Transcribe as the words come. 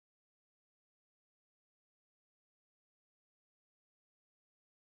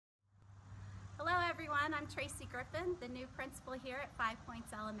everyone, I'm Tracy Griffin, the new principal here at 5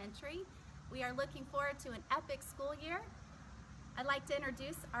 Points Elementary. We are looking forward to an epic school year. I'd like to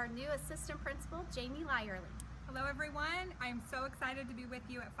introduce our new assistant principal, Jamie Lyerly. Hello everyone, I am so excited to be with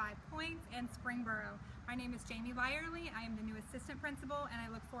you at 5 Points and Springboro. My name is Jamie Lyerly, I am the new assistant principal and I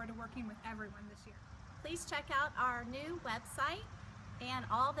look forward to working with everyone this year. Please check out our new website and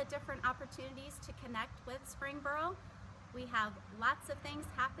all the different opportunities to connect with Springboro. We have lots of things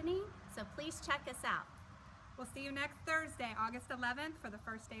happening, so please check us out. We'll see you next Thursday, August 11th for the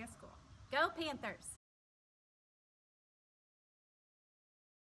first day of school. Go Panthers!